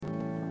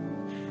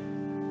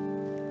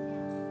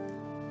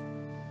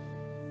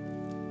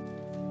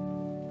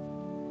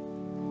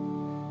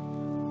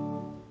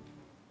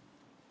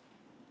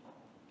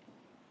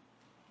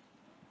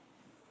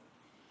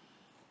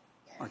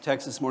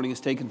text this morning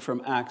is taken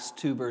from Acts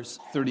 2, verse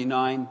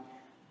 39.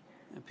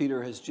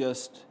 Peter has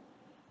just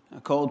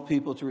called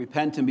people to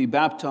repent and be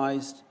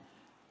baptized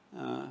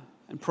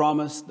and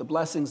promised the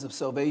blessings of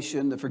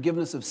salvation, the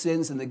forgiveness of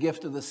sins, and the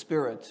gift of the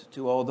Spirit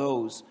to all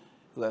those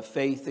who have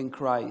faith in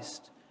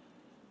Christ.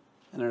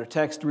 And our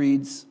text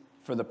reads,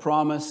 "For the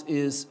promise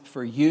is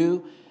for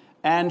you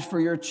and for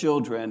your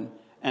children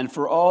and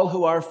for all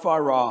who are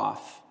far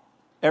off,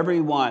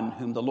 everyone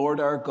whom the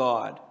Lord our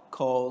God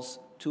calls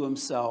to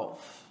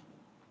himself."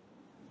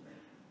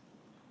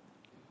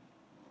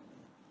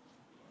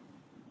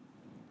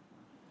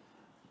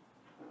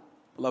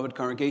 Beloved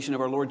congregation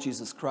of our Lord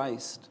Jesus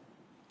Christ,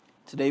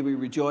 today we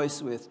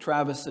rejoice with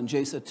Travis and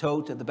Jasa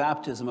Tote at the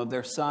baptism of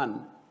their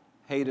son,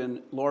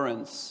 Hayden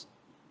Lawrence.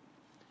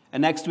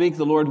 And next week,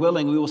 the Lord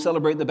willing, we will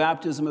celebrate the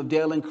baptism of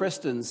Dale and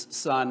Kristen's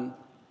son,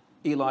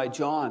 Eli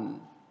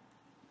John.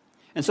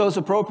 And so it's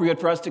appropriate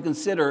for us to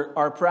consider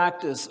our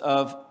practice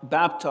of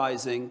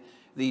baptizing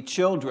the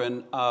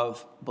children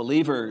of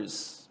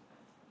believers.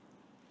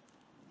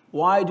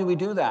 Why do we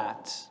do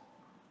that?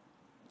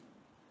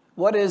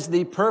 What is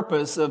the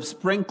purpose of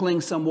sprinkling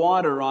some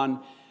water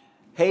on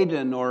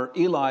Hayden or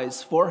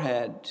Eli's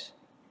forehead?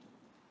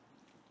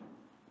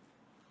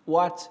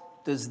 What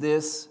does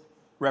this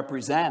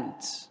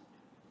represent?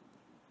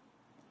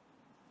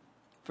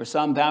 For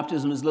some,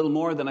 baptism is little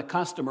more than a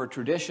custom or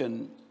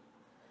tradition.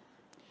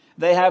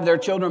 They have their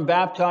children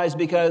baptized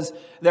because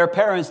their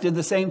parents did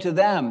the same to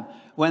them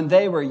when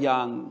they were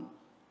young.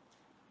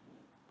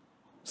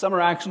 Some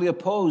are actually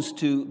opposed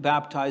to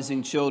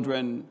baptizing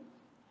children.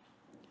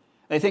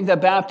 They think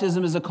that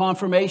baptism is a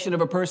confirmation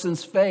of a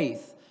person's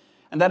faith,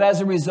 and that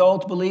as a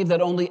result believe that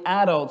only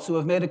adults who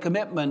have made a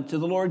commitment to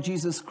the Lord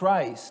Jesus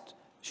Christ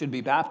should be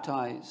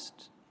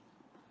baptized.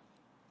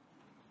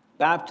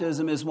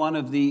 Baptism is one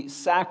of the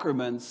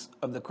sacraments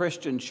of the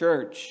Christian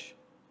church.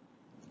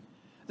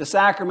 The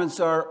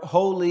sacraments are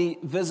holy,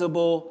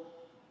 visible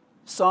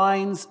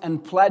signs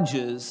and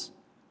pledges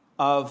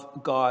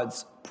of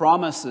God's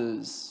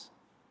promises.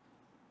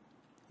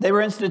 They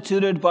were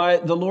instituted by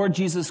the Lord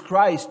Jesus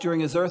Christ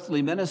during his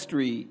earthly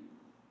ministry.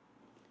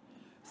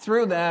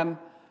 Through them,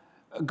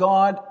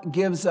 God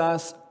gives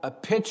us a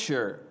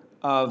picture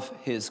of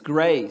his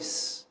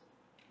grace.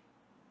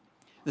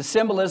 The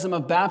symbolism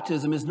of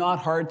baptism is not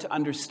hard to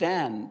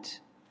understand.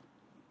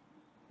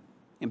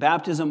 In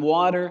baptism,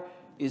 water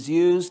is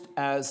used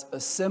as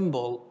a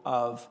symbol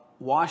of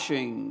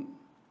washing.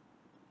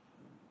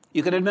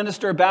 You can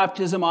administer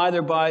baptism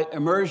either by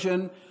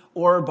immersion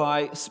or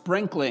by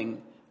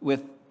sprinkling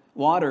with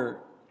water.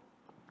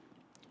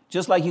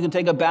 Just like you can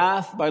take a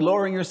bath by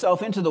lowering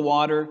yourself into the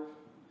water,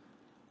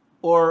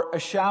 or a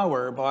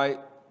shower by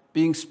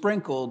being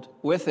sprinkled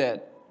with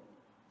it.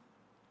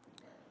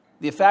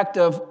 The effect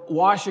of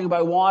washing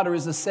by water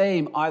is the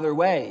same either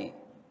way.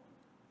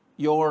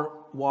 You're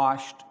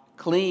washed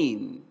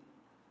clean.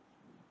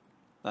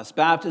 Thus,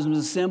 baptism is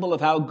a symbol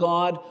of how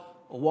God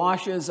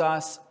washes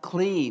us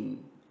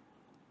clean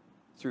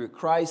through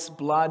Christ's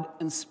blood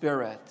and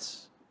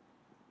Spirit.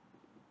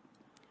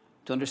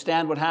 To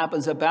understand what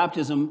happens at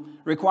baptism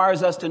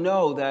requires us to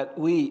know that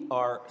we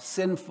are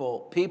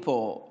sinful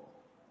people.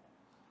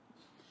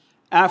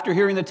 After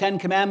hearing the Ten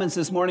Commandments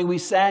this morning, we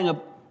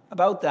sang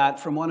about that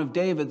from one of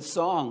David's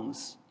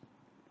songs.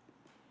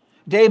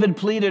 David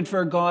pleaded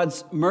for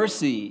God's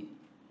mercy.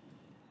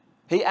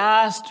 He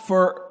asked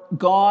for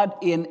God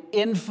in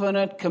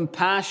infinite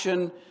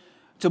compassion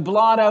to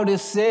blot out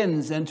his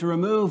sins and to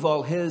remove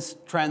all his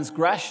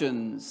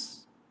transgressions.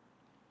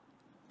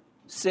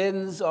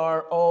 Sins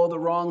are all the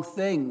wrong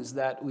things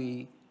that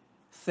we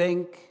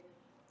think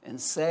and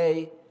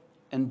say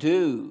and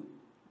do.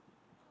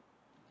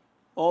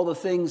 All the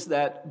things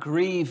that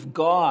grieve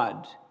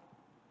God.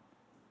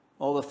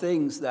 All the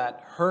things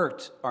that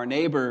hurt our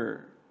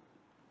neighbor.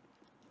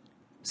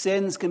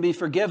 Sins can be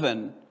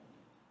forgiven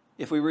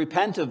if we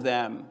repent of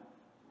them.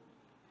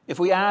 If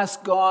we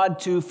ask God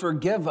to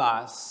forgive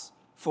us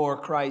for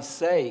Christ's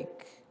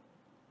sake.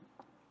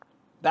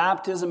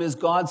 Baptism is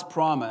God's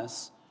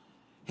promise.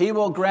 He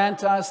will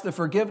grant us the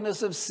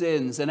forgiveness of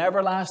sins and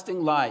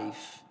everlasting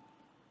life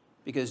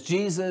because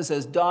Jesus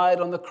has died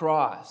on the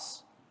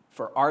cross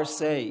for our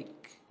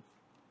sake.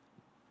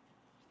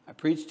 I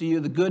preach to you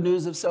the good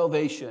news of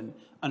salvation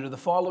under the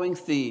following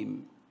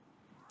theme.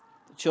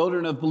 The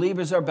children of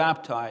believers are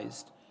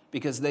baptized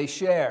because they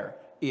share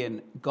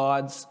in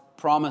God's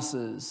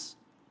promises.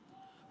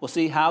 We'll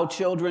see how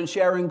children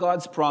share in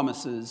God's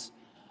promises,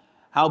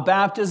 how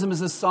baptism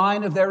is a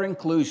sign of their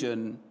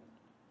inclusion,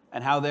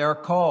 and how they are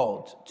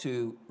called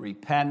to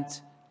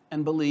repent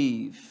and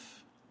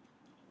believe.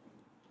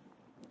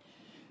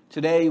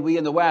 Today, we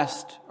in the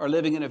West are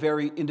living in a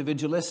very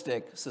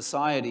individualistic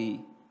society.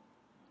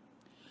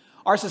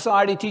 Our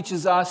society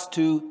teaches us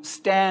to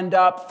stand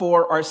up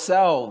for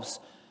ourselves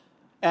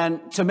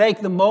and to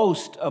make the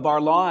most of our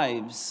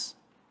lives.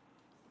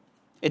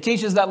 It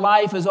teaches that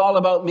life is all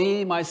about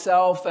me,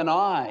 myself, and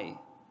I.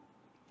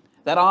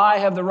 That I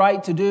have the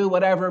right to do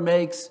whatever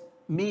makes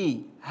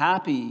me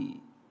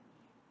happy.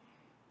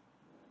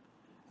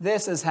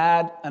 this has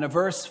had an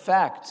adverse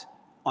effect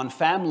on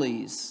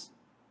families.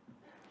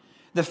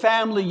 The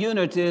family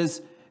unit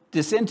is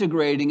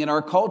disintegrating in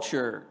our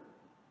culture.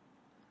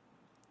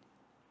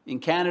 In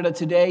Canada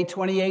today,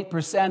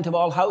 28% of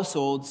all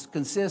households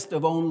consist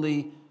of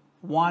only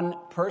one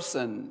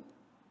person.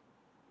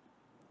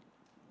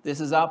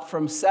 This is up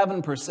from 7% in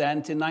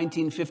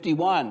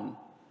 1951.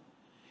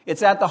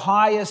 It's at the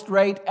highest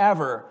rate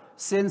ever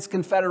since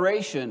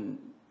Confederation.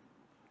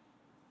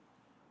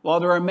 While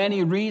there are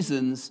many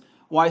reasons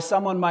why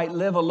someone might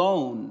live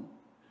alone,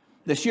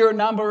 the sheer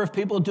number of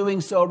people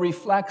doing so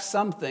reflects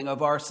something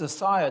of our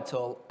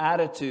societal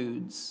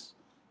attitudes.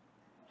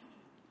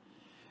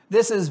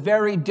 This is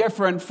very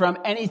different from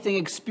anything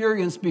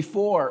experienced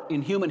before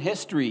in human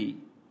history.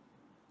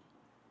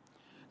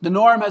 The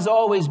norm has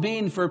always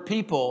been for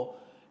people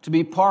to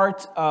be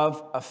part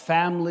of a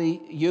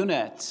family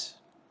unit.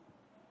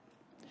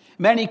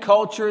 Many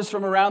cultures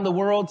from around the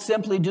world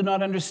simply do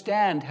not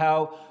understand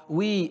how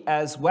we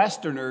as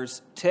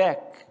Westerners tick.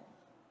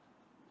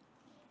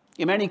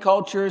 In many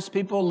cultures,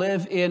 people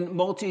live in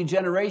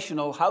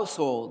multi-generational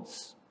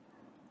households.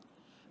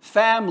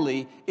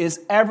 Family is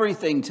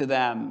everything to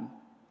them.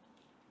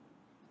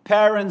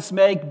 Parents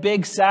make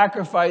big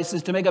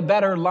sacrifices to make a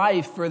better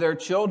life for their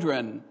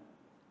children.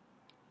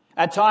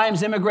 At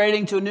times,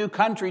 immigrating to a new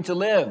country to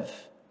live,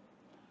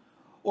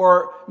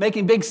 or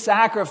making big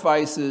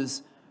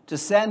sacrifices to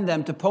send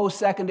them to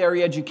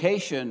post-secondary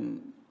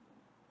education.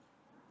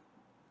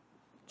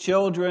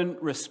 Children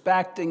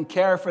respect and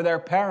care for their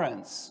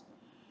parents.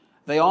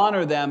 They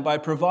honor them by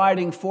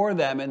providing for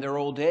them in their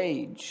old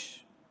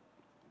age.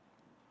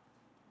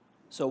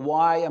 So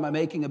why am I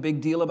making a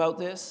big deal about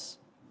this?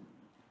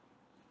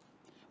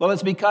 Well,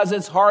 it's because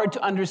it's hard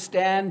to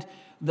understand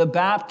the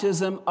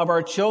baptism of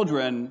our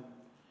children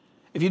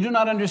if you do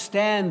not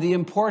understand the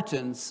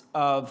importance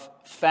of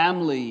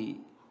family.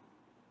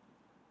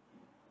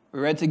 We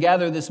read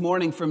together this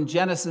morning from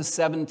Genesis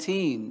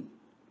 17.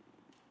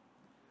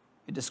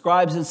 It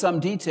describes in some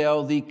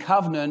detail the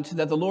covenant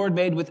that the Lord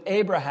made with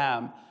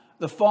Abraham,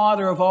 the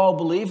father of all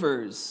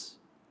believers.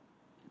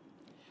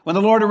 When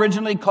the Lord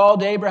originally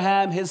called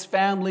Abraham, his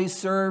family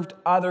served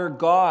other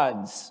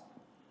gods.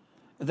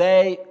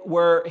 They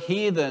were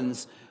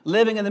heathens,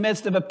 living in the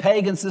midst of a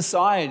pagan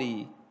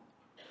society.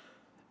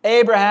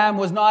 Abraham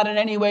was not in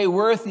any way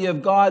worthy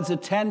of God's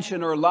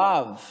attention or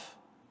love.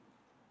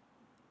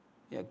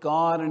 Yet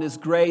God in his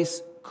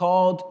grace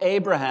called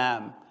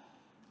Abraham,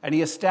 and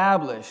he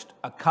established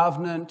a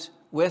covenant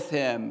with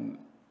him.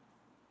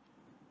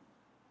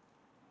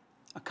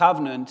 A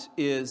covenant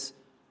is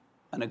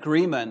an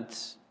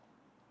agreement.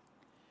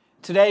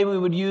 Today we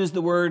would use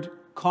the word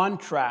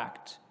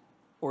contract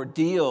or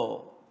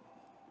deal.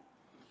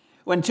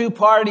 When two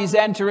parties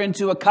enter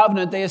into a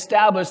covenant, they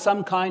establish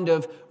some kind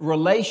of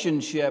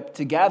relationship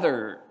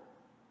together.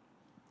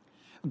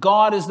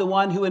 God is the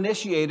one who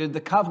initiated the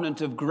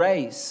covenant of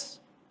grace.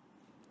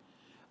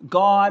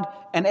 God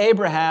and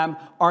Abraham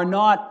are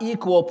not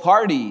equal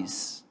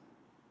parties.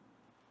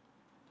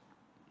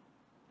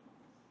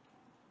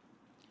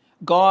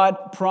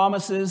 God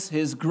promises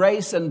his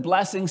grace and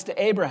blessings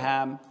to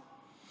Abraham,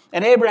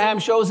 and Abraham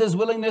shows his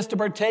willingness to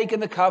partake in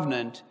the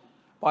covenant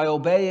by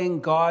obeying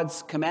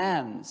God's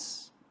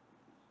commands.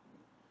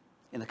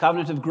 In the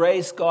covenant of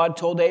grace, God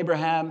told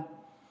Abraham,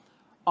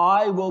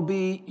 I will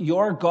be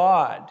your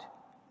God,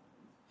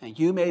 and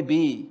you may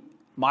be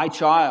my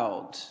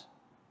child.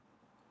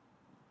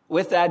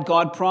 With that,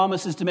 God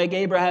promises to make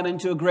Abraham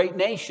into a great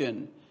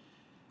nation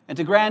and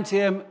to grant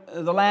him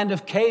the land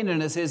of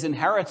Canaan as his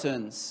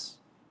inheritance.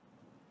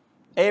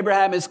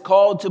 Abraham is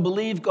called to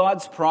believe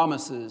God's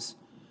promises,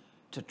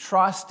 to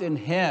trust in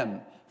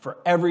him for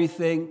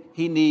everything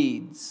he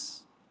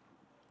needs.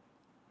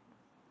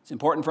 It's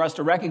important for us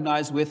to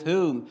recognize with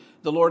whom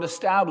the Lord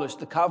established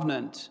the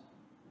covenant.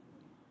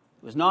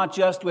 It was not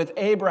just with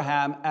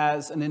Abraham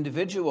as an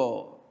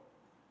individual.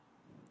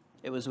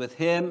 It was with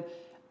him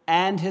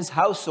and his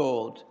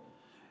household,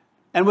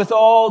 and with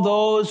all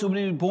those who would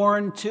be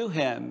born to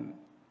him.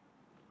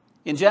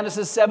 In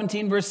Genesis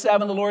 17, verse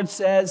 7, the Lord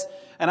says,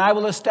 and I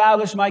will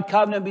establish my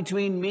covenant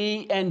between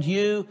me and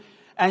you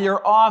and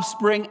your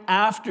offspring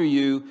after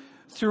you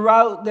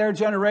throughout their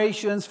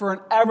generations for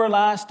an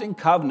everlasting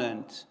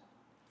covenant,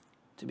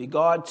 to be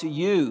God to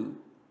you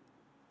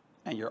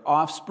and your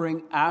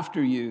offspring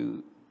after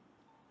you.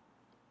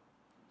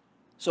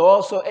 So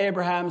also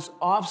Abraham's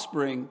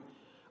offspring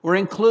were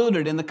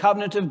included in the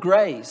covenant of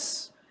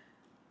grace.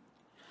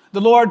 The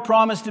Lord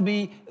promised to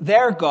be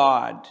their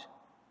God,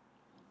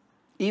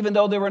 even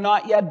though they were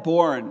not yet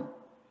born.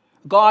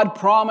 God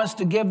promised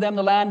to give them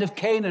the land of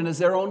Canaan as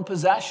their own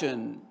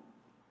possession.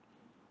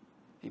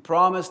 He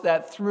promised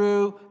that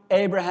through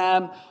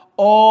Abraham,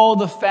 all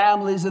the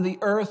families of the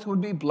earth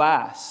would be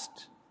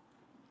blessed.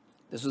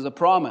 This was a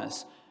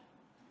promise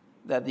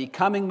that the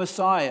coming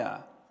Messiah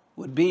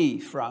would be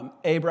from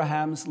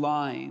Abraham's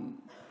line.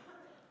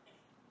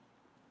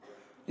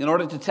 In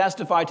order to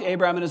testify to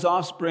Abraham and his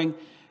offspring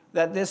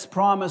that this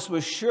promise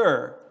was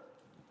sure,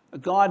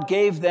 God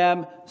gave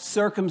them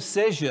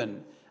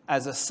circumcision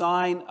as a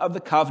sign of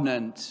the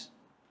covenant.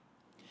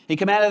 He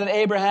commanded that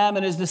Abraham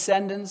and his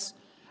descendants,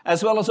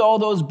 as well as all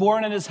those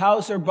born in his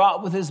house or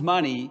bought with his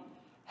money,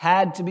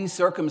 had to be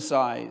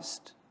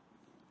circumcised.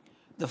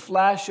 The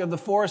flesh of the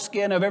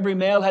foreskin of every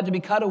male had to be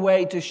cut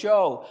away to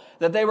show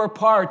that they were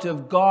part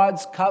of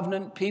God's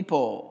covenant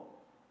people.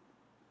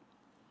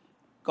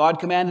 God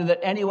commanded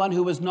that anyone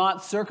who was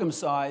not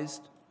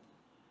circumcised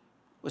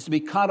was to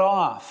be cut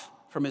off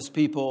from his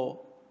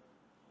people,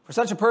 for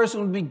such a person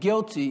would be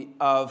guilty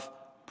of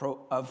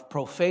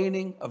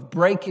profaning, of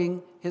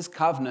breaking his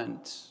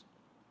covenant.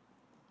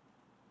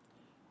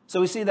 So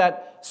we see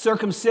that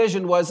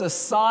circumcision was a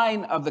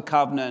sign of the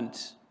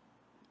covenant.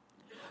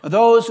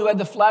 Those who had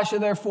the flesh of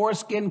their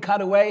foreskin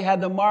cut away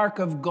had the mark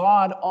of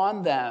God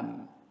on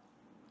them.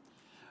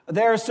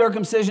 Their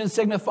circumcision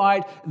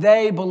signified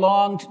they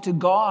belonged to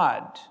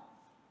God.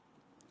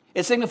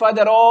 It signified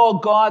that all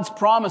God's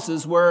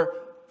promises were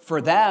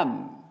for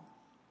them.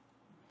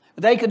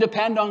 They could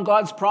depend on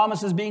God's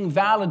promises being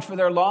valid for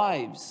their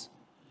lives.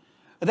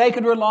 They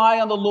could rely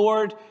on the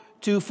Lord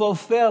to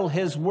fulfill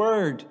his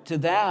word to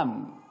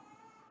them.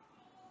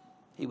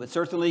 He would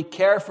certainly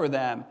care for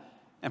them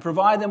and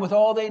provide them with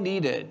all they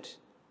needed.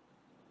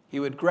 He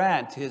would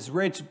grant his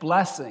rich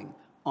blessing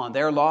on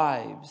their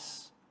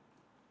lives.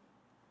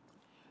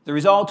 The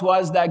result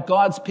was that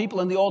God's people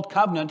in the Old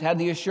Covenant had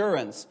the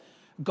assurance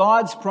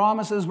God's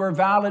promises were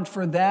valid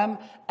for them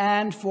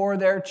and for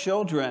their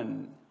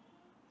children.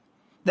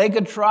 They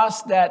could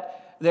trust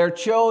that their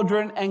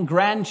children and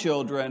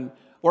grandchildren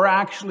were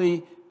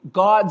actually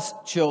God's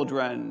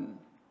children.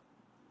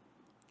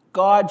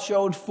 God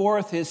showed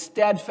forth his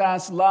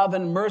steadfast love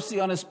and mercy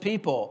on his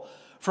people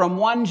from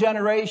one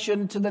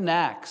generation to the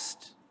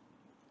next.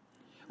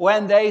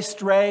 When they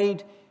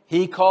strayed,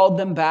 he called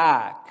them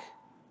back.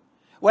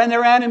 When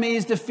their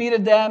enemies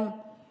defeated them,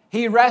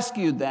 he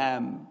rescued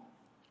them.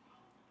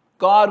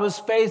 God was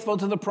faithful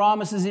to the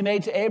promises he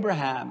made to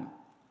Abraham.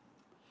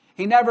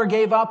 He never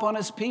gave up on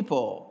his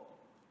people.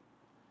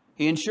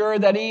 He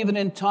ensured that even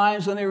in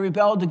times when they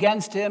rebelled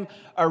against him,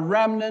 a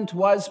remnant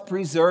was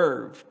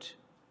preserved.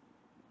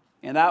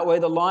 In that way,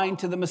 the line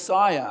to the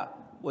Messiah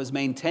was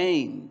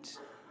maintained.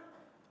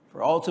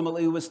 For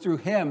ultimately, it was through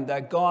him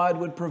that God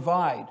would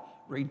provide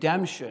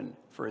redemption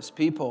for his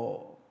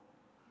people.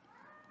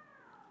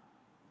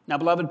 Now,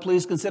 beloved,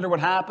 please consider what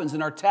happens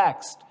in our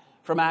text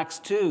from Acts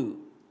 2.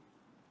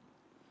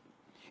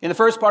 In the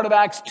first part of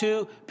Acts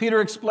 2, Peter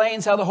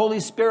explains how the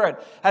Holy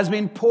Spirit has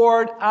been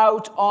poured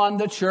out on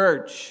the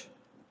church.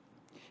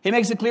 He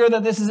makes it clear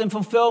that this is in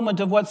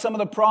fulfillment of what some of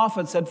the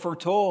prophets had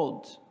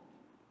foretold.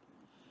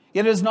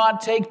 Yet it does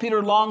not take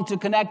Peter long to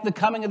connect the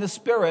coming of the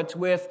Spirit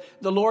with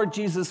the Lord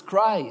Jesus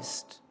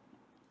Christ.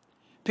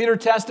 Peter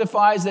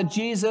testifies that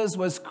Jesus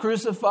was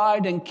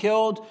crucified and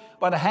killed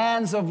by the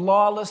hands of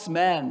lawless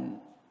men.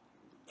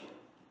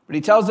 But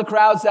he tells the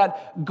crowds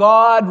that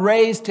God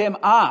raised him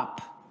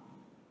up.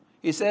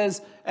 He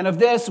says, and of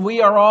this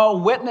we are all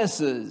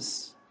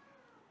witnesses.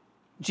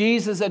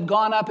 Jesus had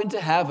gone up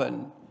into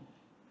heaven,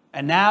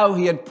 and now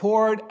he had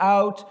poured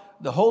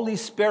out the Holy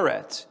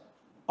Spirit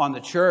on the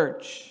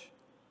church.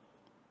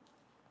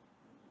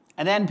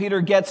 And then Peter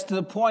gets to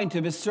the point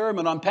of his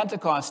sermon on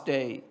Pentecost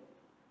Day.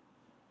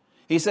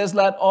 He says,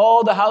 let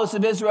all the house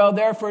of Israel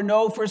therefore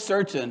know for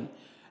certain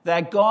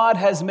that God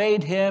has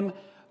made him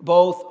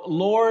both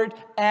Lord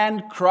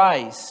and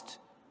Christ,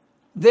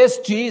 this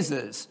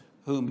Jesus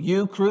whom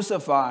you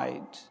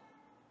crucified.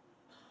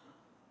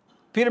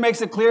 Peter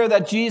makes it clear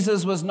that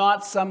Jesus was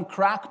not some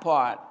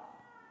crackpot.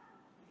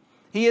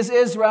 He is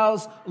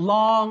Israel's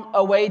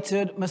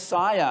long-awaited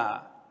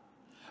Messiah.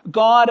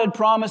 God had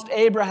promised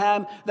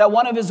Abraham that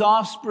one of his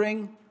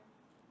offspring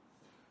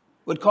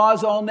would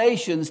cause all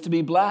nations to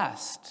be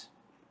blessed.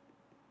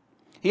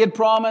 He had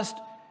promised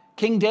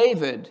King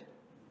David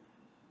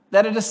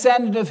that a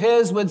descendant of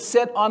his would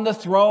sit on the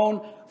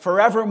throne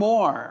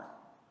forevermore.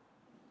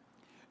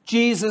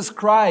 Jesus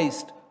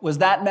Christ was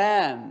that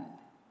man,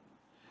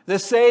 the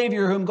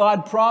Savior whom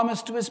God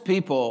promised to his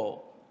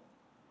people,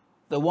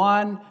 the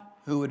one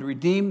who would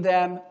redeem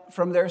them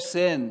from their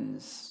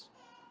sins.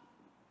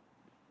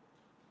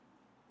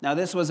 Now,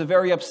 this was a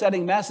very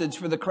upsetting message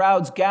for the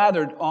crowds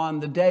gathered on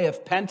the day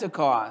of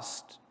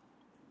Pentecost.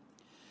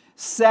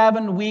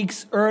 7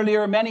 weeks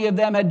earlier, many of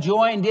them had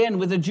joined in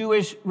with the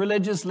Jewish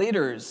religious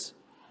leaders,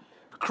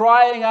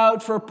 crying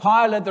out for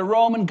Pilate, the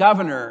Roman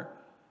governor,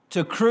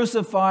 to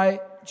crucify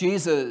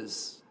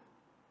Jesus.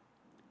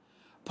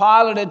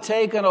 Pilate had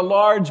taken a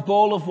large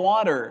bowl of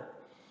water.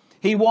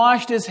 He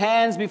washed his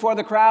hands before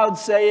the crowd,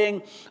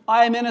 saying,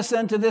 I am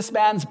innocent of this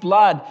man's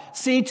blood.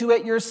 See to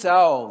it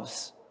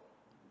yourselves.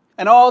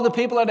 And all the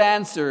people had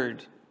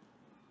answered,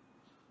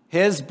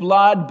 his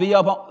blood be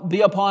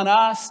upon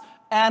us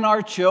and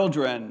our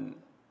children.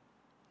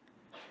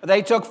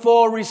 They took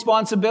full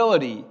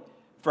responsibility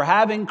for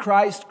having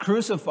Christ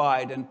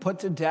crucified and put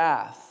to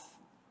death.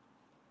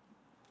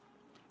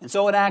 And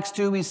so in Acts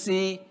 2 we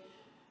see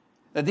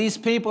that these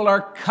people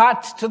are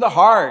cut to the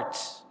heart.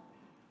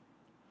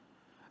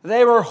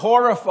 They were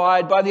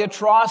horrified by the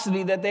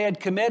atrocity that they had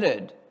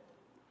committed.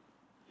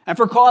 and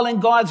for calling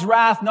God's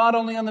wrath not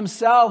only on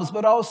themselves,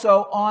 but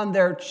also on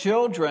their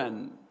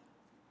children.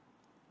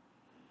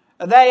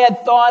 They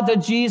had thought that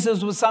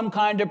Jesus was some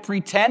kind of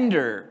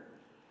pretender,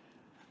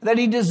 that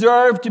he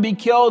deserved to be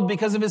killed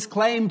because of his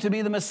claim to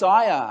be the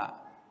Messiah.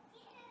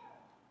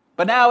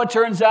 But now it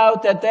turns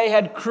out that they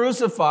had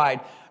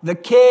crucified the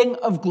King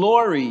of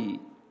glory.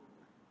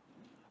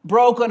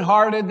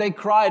 Brokenhearted, they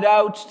cried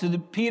out to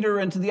Peter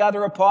and to the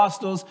other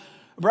apostles,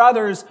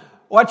 "Brothers,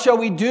 what shall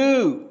we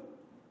do?"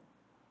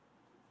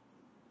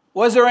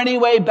 Was there any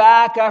way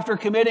back after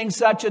committing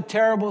such a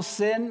terrible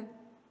sin?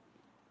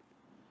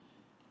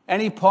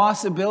 Any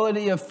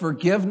possibility of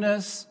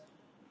forgiveness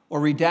or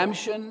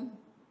redemption?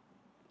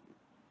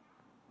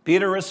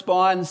 Peter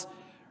responds,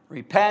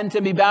 "Repent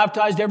and be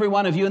baptized, every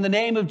one of you, in the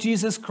name of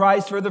Jesus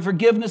Christ for the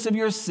forgiveness of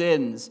your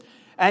sins,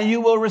 and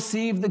you will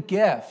receive the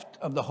gift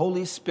of the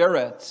Holy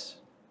Spirit."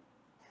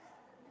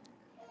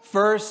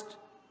 First,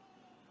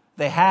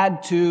 they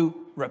had to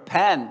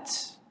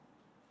repent.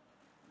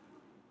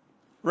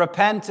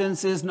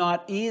 Repentance is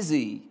not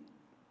easy.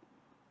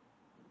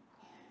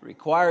 It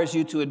requires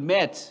you to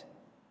admit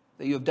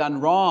that you have done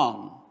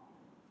wrong,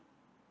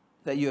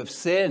 that you have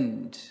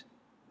sinned.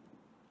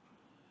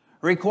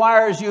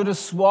 Requires you to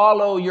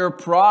swallow your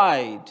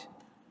pride,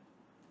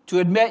 to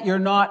admit you're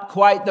not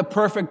quite the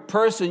perfect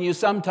person you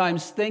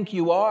sometimes think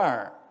you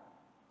are.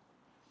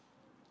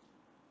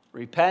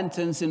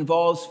 Repentance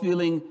involves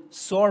feeling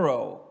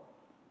sorrow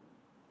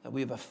that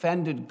we have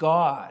offended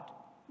God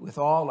with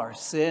all our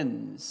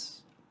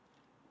sins.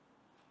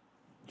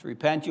 To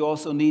repent, you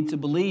also need to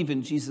believe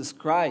in Jesus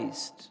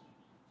Christ.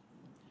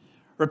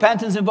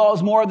 Repentance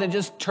involves more than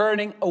just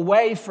turning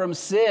away from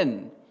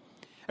sin.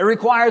 It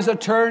requires a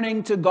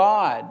turning to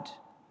God,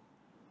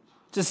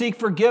 to seek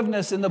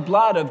forgiveness in the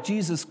blood of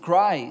Jesus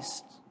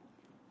Christ.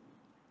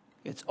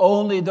 It's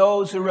only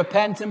those who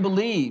repent and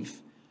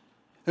believe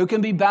who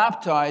can be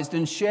baptized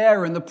and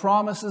share in the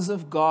promises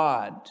of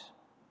God.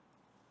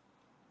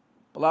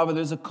 Beloved,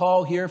 there's a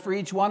call here for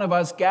each one of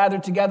us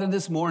gathered together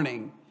this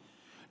morning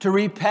to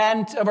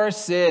repent of our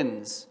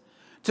sins,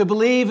 to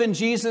believe in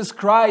Jesus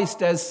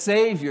Christ as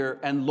Savior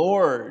and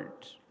Lord.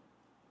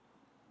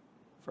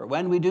 For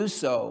when we do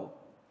so,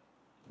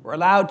 we're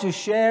allowed to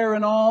share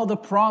in all the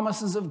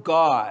promises of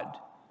God,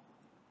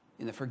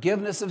 in the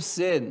forgiveness of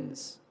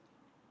sins,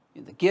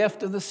 in the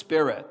gift of the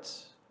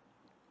Spirit.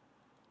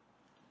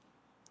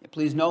 Yet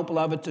please note,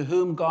 beloved, to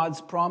whom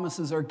God's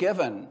promises are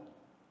given.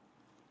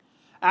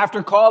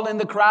 After calling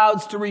the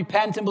crowds to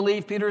repent and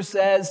believe, Peter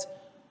says,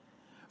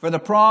 "For the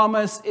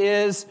promise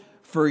is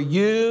for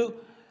you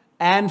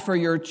and for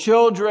your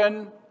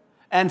children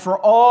and for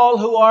all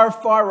who are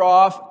far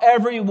off,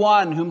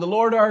 everyone whom the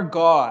Lord our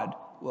God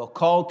will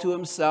call to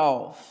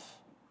himself."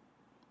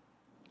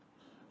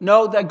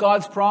 Note that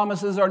God's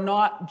promises are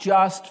not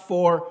just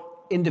for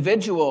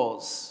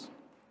individuals.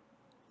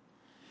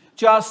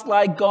 Just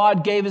like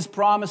God gave his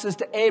promises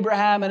to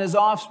Abraham and his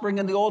offspring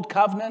in the Old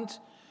Covenant,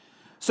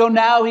 so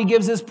now he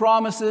gives his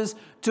promises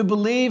to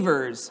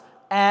believers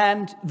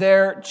and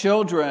their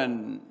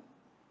children.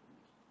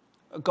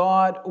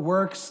 God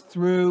works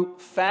through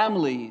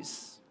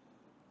families.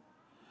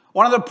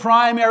 One of the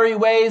primary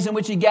ways in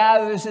which he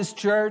gathers his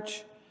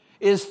church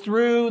is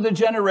through the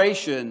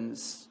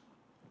generations.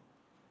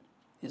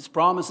 His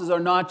promises are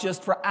not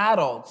just for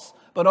adults,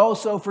 but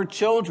also for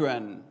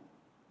children,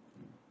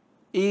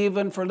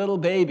 even for little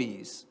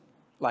babies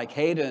like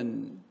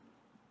Hayden.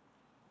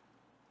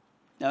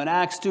 Now in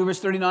Acts 2 verse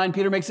 39,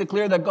 Peter makes it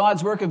clear that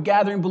God's work of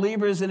gathering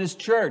believers in his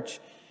church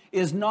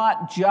is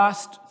not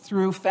just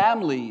through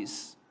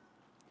families.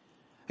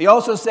 He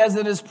also says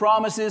that his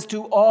promise is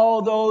to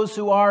all those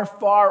who are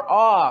far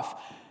off,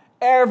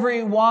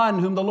 everyone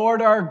whom the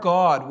Lord our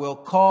God will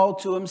call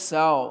to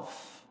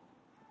himself.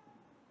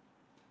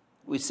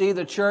 We see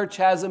the church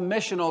has a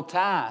missional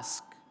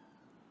task.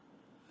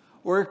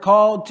 We're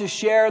called to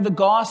share the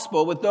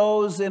gospel with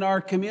those in our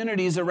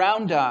communities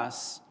around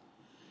us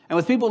and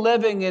with people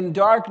living in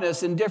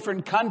darkness in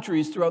different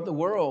countries throughout the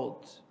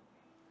world.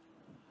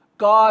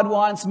 God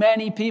wants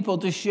many people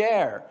to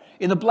share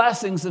in the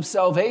blessings of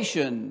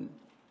salvation.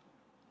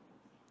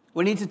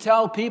 We need to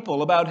tell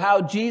people about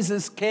how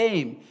Jesus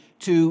came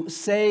to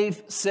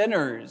save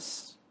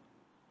sinners.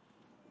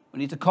 We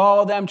need to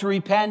call them to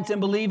repent and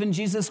believe in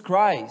Jesus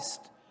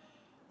Christ,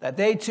 that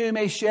they too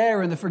may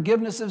share in the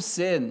forgiveness of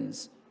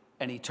sins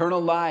and eternal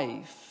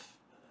life.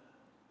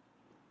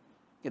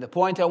 The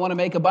point I want to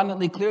make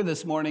abundantly clear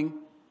this morning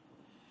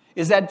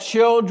is that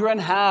children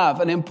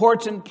have an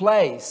important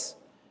place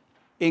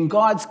in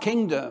God's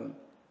kingdom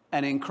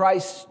and in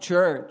Christ's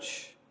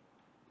church.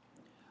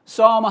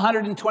 Psalm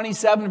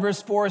 127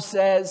 verse 4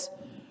 says,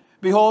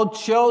 "Behold,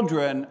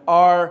 children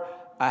are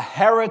a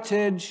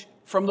heritage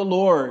from the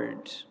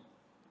Lord."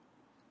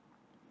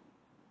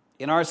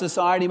 In our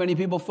society, many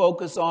people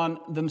focus on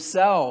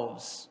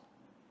themselves,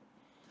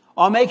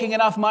 on making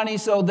enough money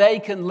so they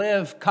can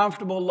live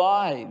comfortable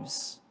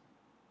lives.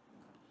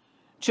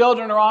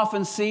 Children are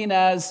often seen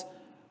as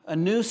a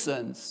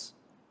nuisance,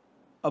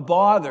 a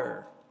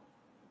bother,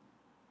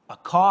 a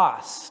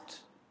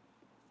cost.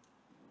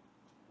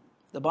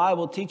 the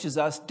Bible teaches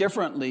us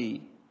differently.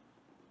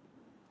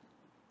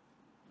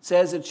 It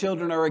says that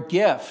children are a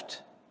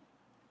gift,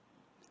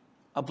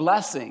 a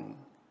blessing,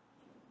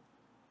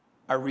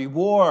 a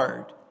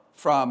reward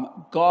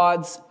from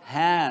God's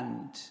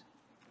hand.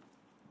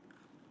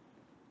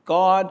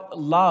 God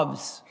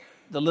loves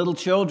the little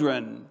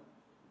children.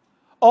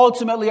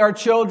 Ultimately, our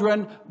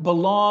children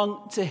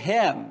belong to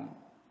Him.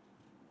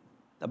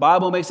 The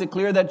Bible makes it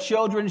clear that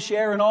children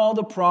share in all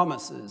the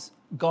promises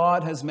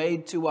God has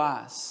made to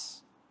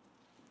us.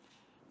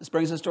 This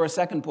brings us to our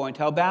second point,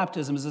 how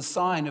baptism is a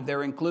sign of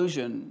their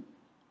inclusion.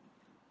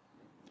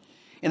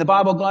 In the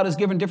Bible, God has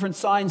given different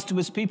signs to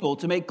His people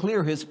to make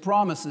clear His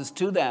promises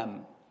to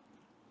them.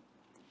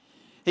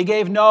 He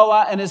gave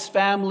Noah and his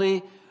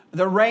family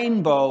the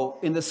rainbow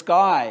in the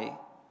sky.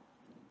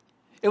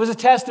 It was a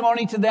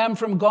testimony to them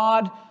from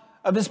God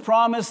of His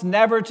promise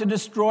never to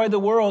destroy the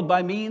world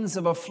by means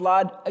of a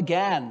flood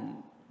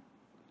again.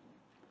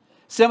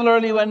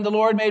 Similarly, when the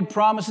Lord made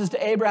promises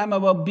to Abraham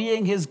about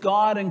being his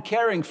God and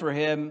caring for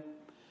him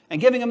and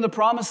giving him the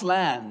promised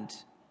land,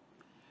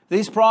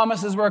 these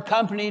promises were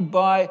accompanied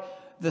by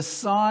the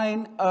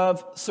sign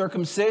of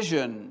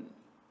circumcision.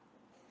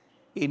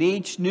 In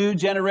each new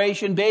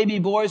generation, baby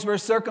boys were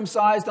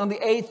circumcised on the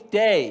 8th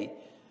day,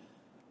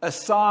 a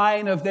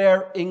sign of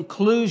their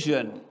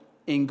inclusion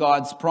in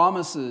God's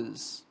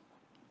promises.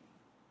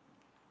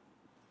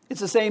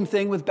 It's the same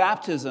thing with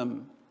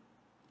baptism.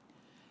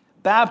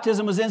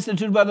 Baptism was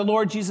instituted by the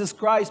Lord Jesus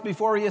Christ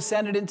before He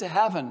ascended into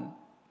heaven.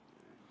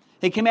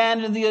 He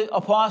commanded the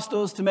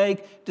apostles to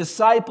make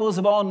disciples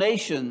of all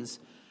nations,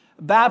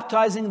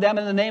 baptizing them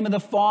in the name of the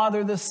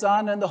Father, the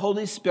Son, and the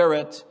Holy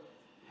Spirit,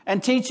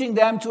 and teaching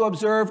them to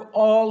observe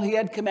all He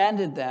had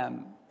commanded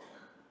them.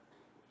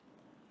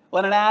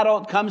 When an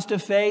adult comes to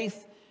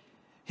faith,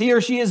 he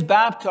or she is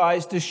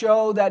baptized to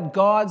show that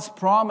God's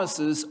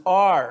promises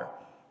are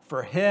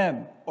for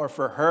him or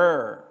for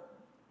her.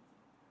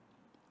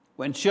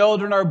 When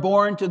children are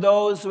born to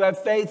those who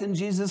have faith in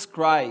Jesus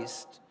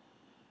Christ,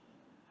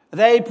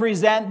 they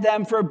present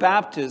them for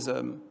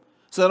baptism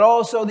so that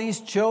also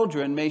these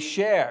children may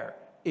share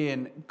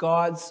in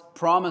God's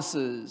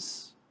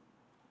promises.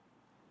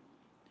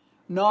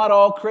 Not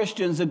all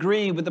Christians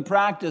agree with the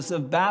practice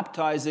of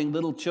baptizing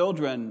little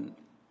children.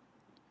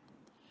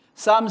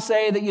 Some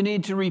say that you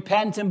need to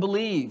repent and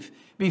believe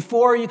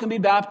before you can be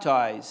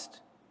baptized.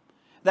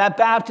 That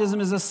baptism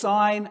is a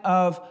sign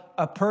of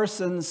a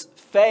person's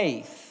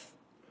faith.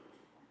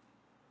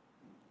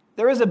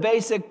 There is a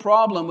basic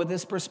problem with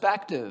this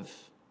perspective.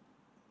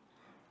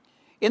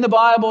 In the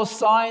Bible,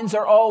 signs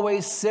are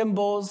always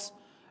symbols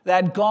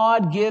that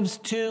God gives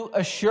to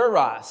assure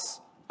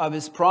us of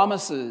His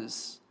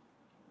promises.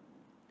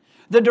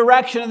 The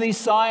direction of these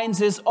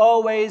signs is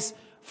always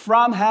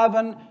from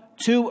heaven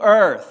to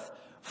earth,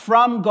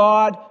 from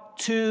God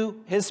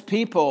to His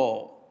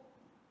people.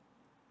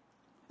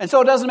 And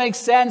so it doesn't make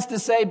sense to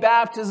say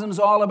baptism is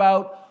all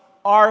about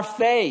our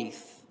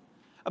faith,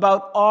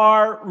 about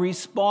our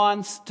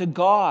response to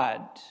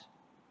God.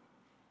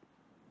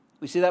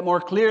 We see that more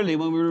clearly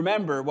when we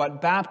remember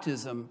what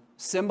baptism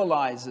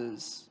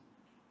symbolizes.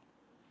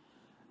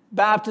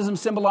 Baptism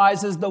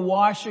symbolizes the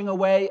washing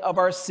away of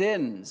our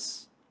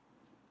sins.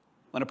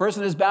 When a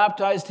person is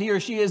baptized, he or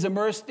she is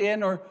immersed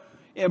in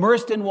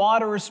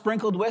water or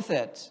sprinkled with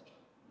it.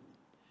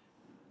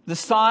 The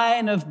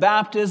sign of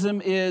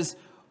baptism is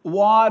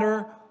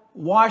water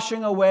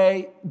washing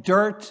away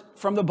dirt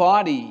from the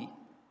body.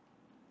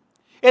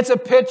 It's a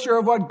picture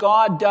of what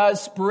God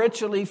does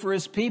spiritually for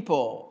His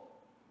people.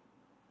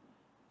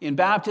 In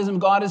baptism,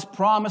 God is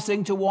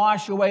promising to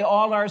wash away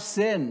all our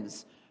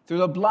sins through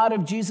the blood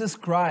of Jesus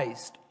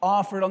Christ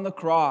offered on the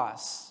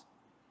cross.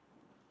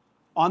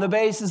 On the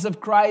basis of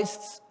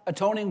Christ's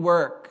atoning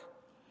work,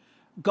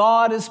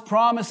 God is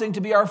promising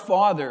to be our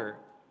Father,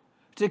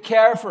 to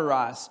care for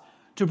us,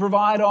 to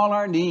provide all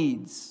our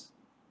needs.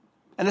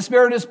 And the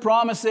Spirit is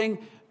promising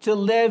to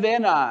live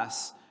in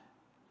us,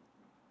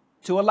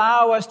 to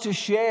allow us to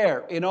share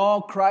in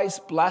all Christ's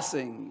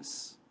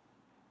blessings.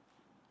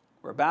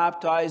 We're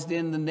baptized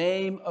in the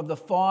name of the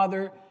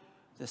Father,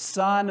 the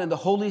Son, and the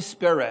Holy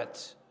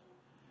Spirit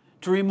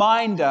to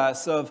remind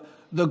us of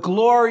the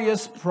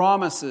glorious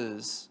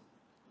promises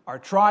our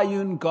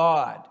triune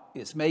God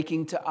is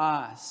making to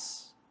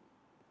us.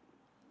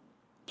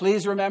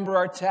 Please remember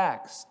our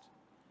text.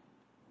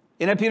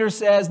 In it, Peter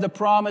says the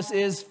promise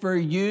is for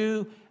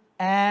you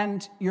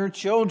and your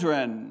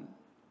children.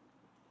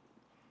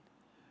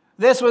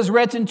 This was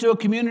written to a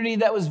community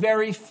that was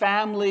very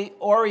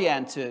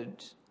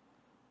family-oriented.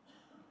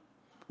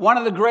 One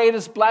of the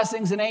greatest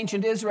blessings in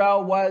ancient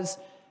Israel was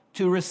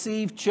to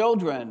receive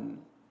children.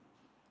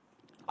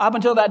 Up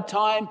until that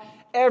time,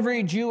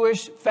 every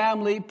Jewish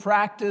family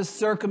practiced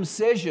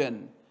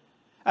circumcision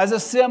as a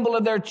symbol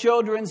of their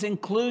children's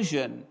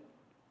inclusion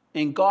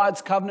in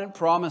God's covenant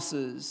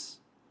promises.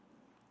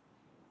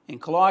 In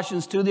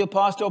Colossians 2, the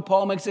Apostle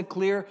Paul makes it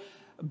clear,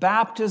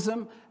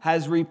 baptism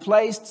has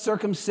replaced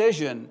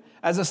circumcision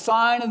as a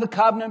sign of the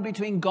covenant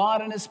between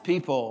God and His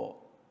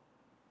people.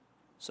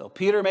 So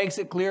Peter makes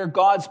it clear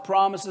God's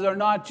promises are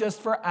not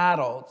just for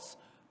adults,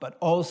 but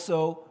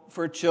also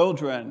for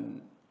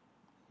children.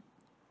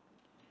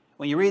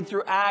 When you read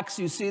through Acts,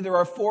 you see there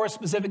are 4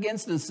 specific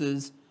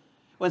instances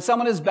when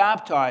someone is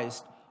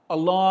baptized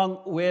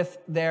along with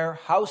their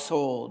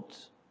household.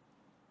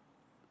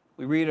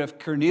 We read of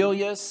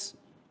Cornelius,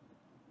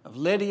 of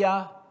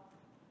Lydia,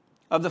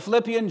 of the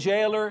Philippian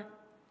jailer,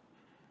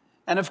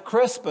 and of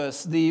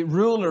Crispus, the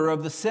ruler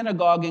of the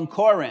synagogue in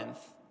Corinth.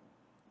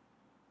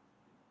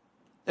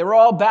 They were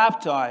all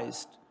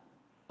baptized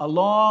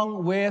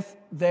along with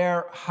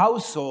their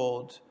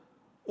household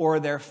or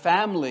their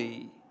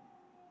family.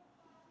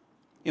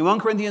 In 1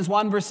 Corinthians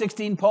 1, verse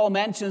 16, Paul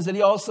mentions that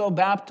he also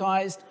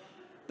baptized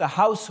the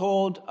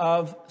household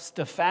of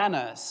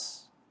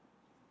Stephanas.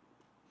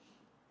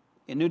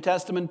 In New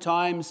Testament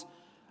times,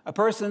 a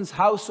person's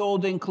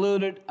household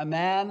included a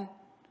man,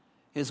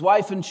 his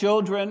wife and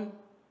children,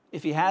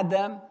 if he had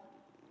them,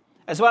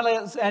 as well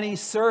as any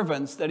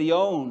servants that he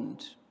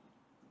owned.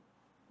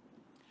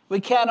 We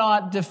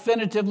cannot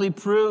definitively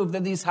prove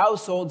that these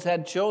households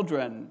had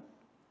children,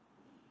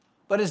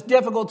 but it's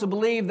difficult to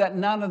believe that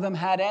none of them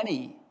had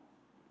any.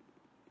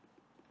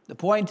 The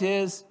point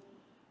is,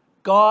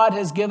 God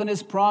has given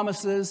his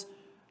promises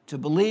to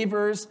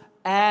believers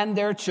and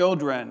their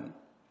children,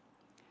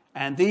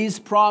 and these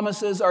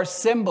promises are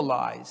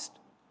symbolized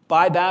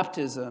by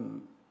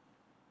baptism.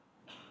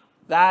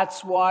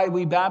 That's why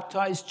we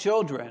baptize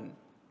children,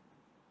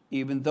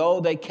 even though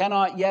they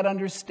cannot yet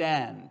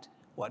understand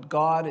what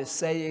God is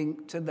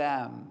saying to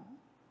them.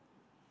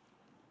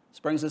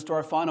 This brings us to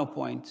our final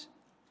point,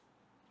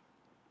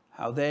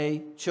 how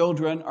they,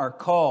 children, are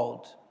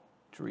called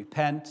to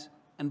repent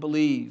and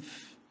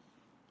believe.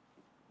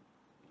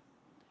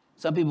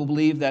 Some people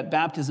believe that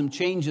baptism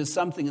changes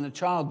something in the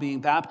child being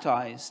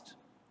baptized.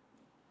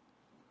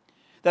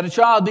 That a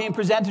child being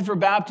presented for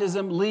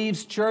baptism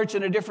leaves church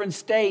in a different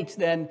state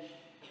than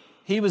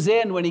he was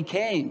in when he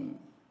came.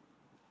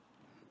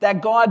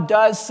 That God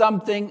does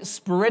something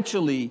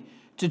spiritually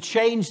to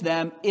change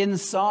them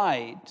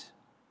inside.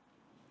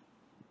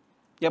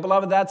 Yet,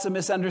 beloved, that's a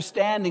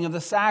misunderstanding of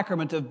the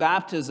sacrament of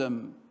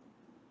baptism.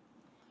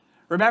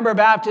 Remember,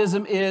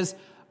 baptism is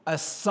a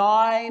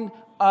sign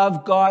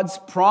of God's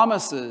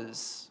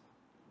promises.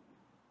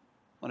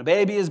 When a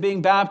baby is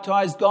being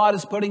baptized, God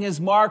is putting his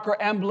mark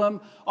or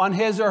emblem on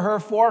his or her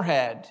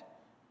forehead.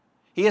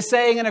 He is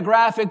saying in a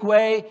graphic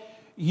way,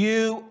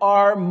 "You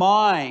are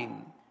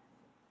mine,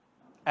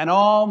 and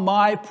all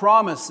my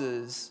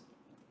promises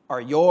are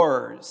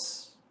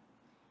yours."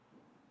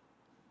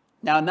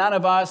 Now, none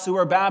of us who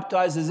were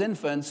baptized as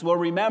infants will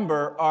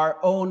remember our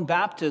own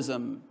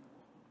baptism.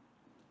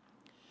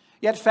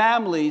 Yet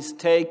families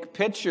take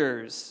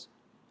pictures,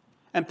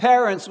 and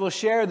parents will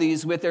share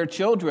these with their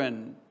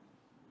children.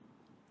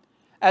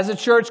 As a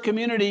church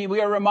community, we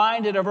are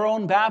reminded of our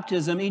own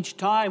baptism each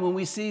time when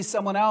we see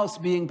someone else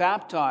being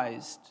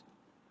baptized.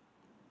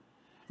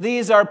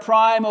 These are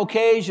prime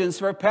occasions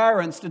for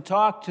parents to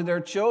talk to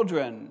their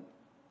children.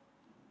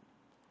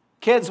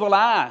 Kids will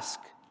ask,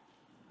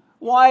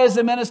 "Why is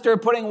the minister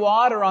putting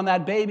water on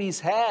that baby's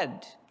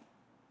head?"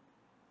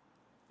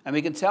 And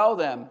we can tell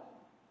them,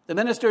 "The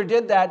minister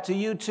did that to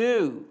you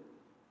too."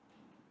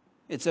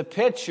 It's a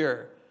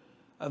picture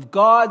of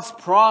God's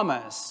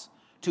promise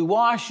to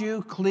wash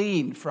you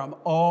clean from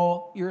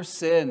all your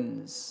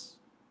sins.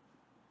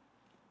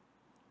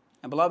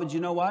 And beloved,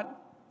 you know what?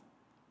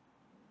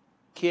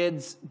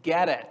 Kids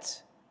get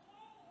it.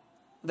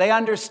 They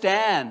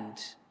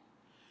understand.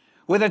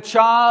 With a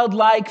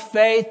childlike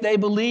faith, they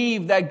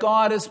believe that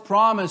God has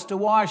promised to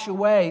wash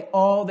away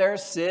all their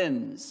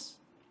sins.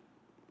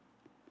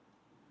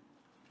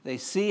 They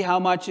see how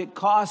much it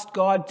cost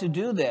God to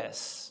do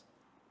this.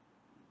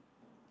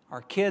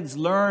 Our kids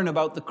learn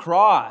about the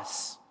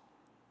cross,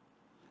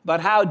 about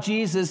how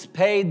Jesus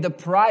paid the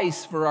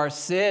price for our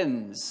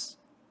sins.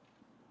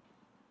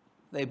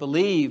 They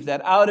believe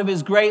that out of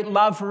his great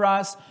love for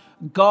us,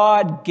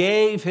 God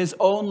gave his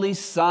only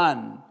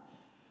Son,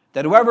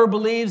 that whoever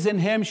believes in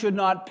him should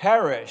not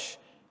perish,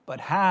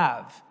 but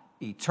have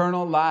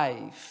eternal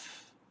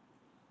life.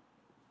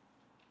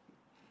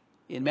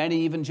 In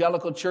many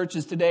evangelical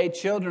churches today,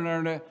 children are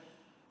in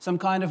some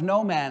kind of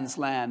no man's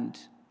land.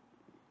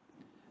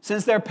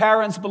 Since their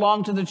parents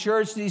belong to the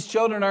church, these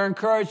children are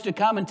encouraged to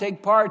come and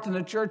take part in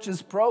the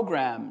church's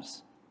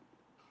programs.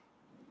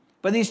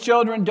 But these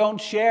children don't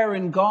share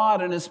in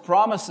God and his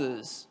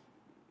promises.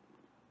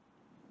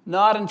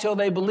 Not until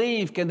they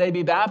believe can they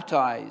be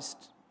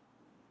baptized.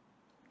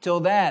 Till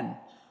then,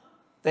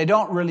 they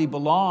don't really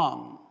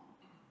belong.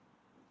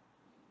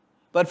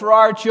 But for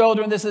our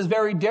children, this is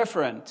very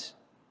different.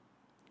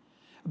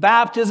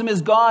 Baptism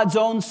is God's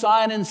own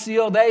sign and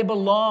seal. They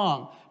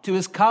belong to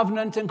his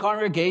covenant and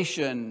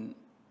congregation.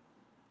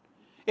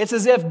 It's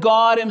as if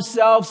God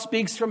himself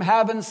speaks from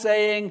heaven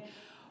saying,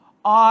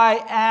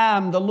 "I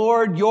am the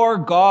Lord your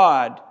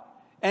God,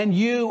 and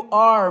you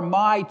are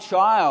my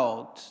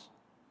child."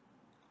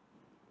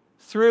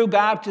 Through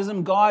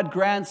baptism, God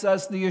grants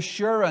us the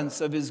assurance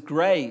of his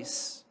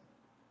grace.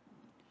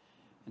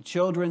 And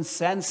children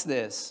sense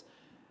this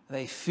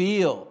They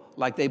feel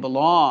like they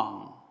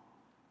belong.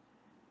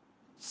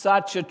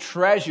 Such a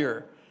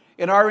treasure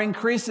in our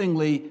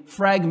increasingly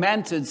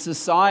fragmented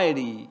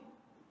society.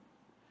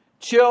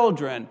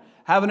 Children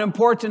have an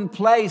important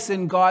place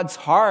in God's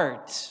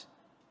heart.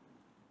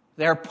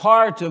 They're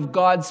part of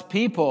God's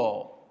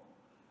people.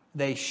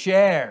 They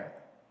share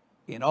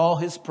in all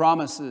his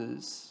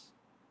promises.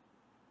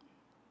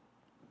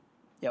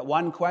 Yet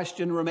one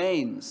question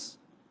remains.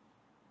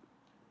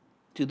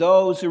 To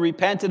those who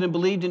repented and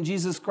believed in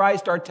Jesus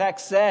Christ, our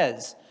text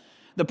says,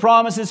 the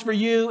promise is for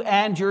you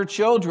and your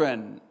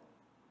children.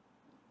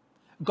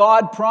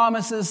 God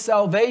promises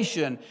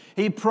salvation.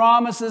 He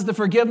promises the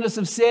forgiveness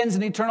of sins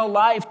and eternal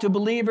life to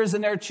believers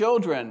and their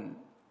children.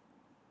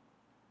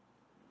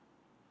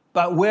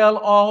 But will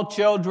all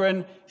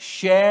children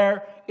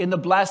share in the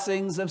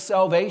blessings of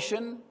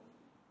salvation?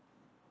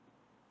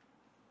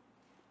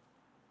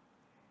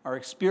 Our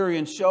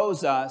experience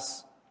shows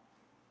us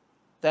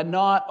that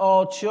not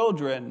all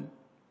children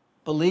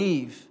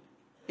believe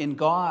in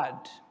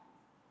God.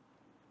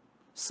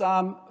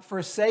 Some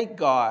forsake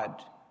God.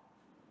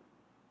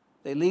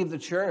 They leave the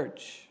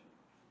church.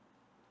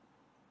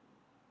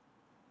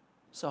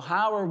 So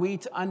how are we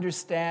to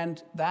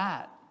understand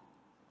that?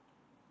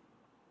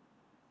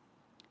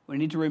 We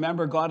need to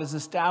remember God has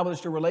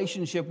established a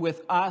relationship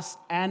with us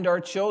and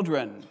our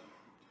children.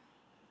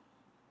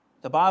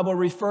 The Bible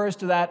refers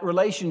to that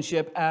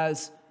relationship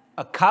as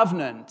a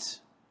covenant.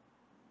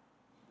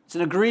 It's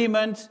an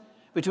agreement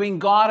between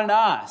God and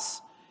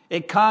us.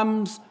 It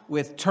comes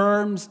with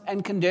terms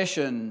and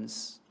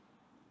conditions.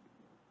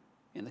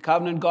 In the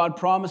covenant, God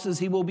promises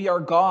he will be our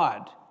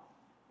God,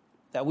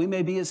 that we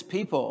may be his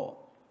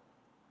people.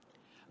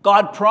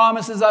 God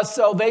promises us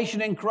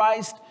salvation in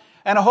Christ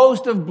and a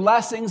host of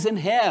blessings in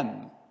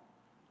him.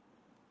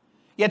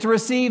 Yet to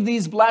receive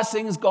these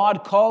blessings,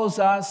 God calls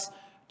us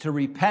to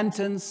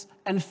repentance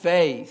and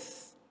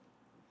faith.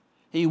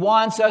 He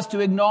wants us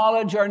to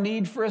acknowledge our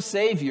need for a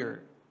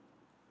Savior,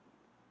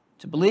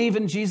 to believe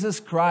in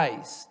Jesus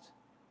Christ,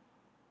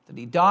 that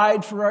he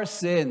died for our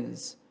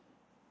sins,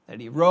 that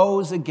he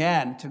rose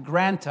again to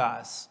grant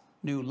us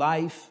new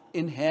life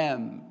in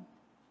him.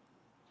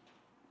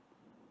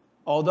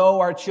 Although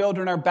our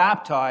children are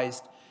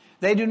baptized,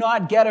 they do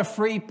not get a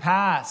free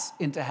pass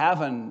into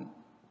heaven.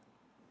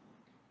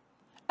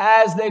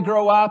 As they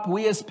grow up,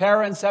 we as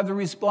parents have the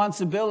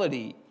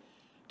responsibility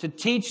to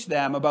teach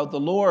them about the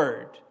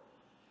Lord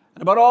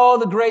and about all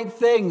the great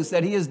things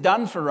that he has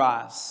done for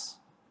us.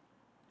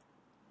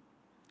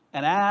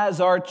 And as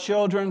our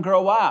children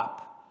grow up,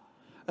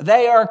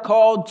 they are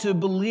called to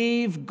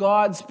believe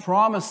God's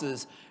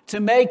promises, to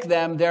make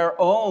them their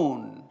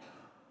own.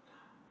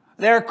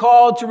 They're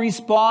called to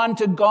respond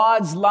to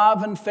God's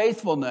love and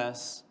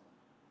faithfulness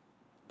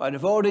by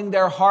devoting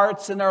their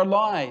hearts and their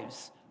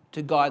lives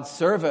to God's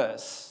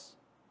service.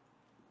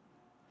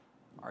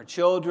 Our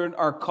children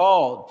are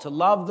called to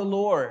love the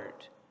Lord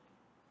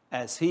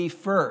as he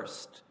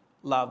first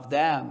loved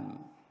them.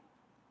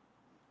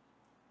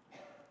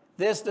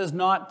 This does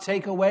not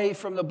take away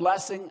from the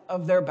blessing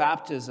of their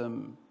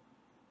baptism.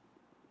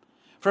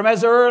 From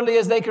as early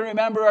as they can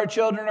remember, our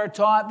children are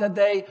taught that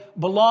they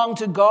belong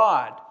to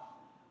God,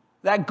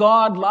 that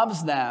God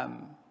loves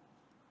them.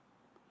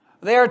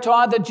 They are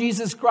taught that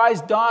Jesus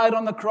Christ died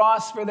on the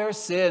cross for their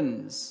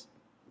sins.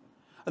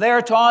 They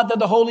are taught that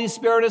the Holy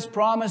Spirit has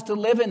promised to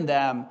live in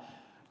them,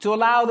 to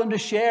allow them to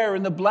share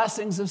in the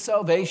blessings of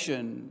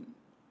salvation.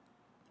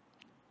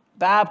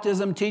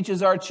 Baptism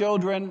teaches our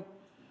children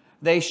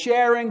they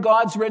share in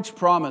God's rich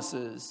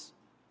promises.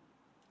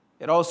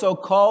 It also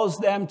calls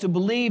them to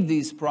believe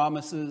these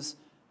promises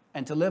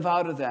and to live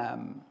out of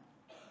them.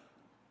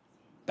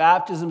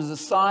 Baptism is a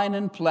sign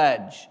and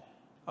pledge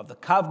of the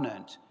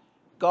covenant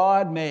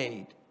God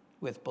made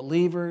with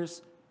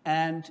believers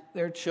and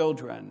their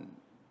children.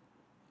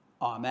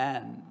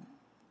 Amen.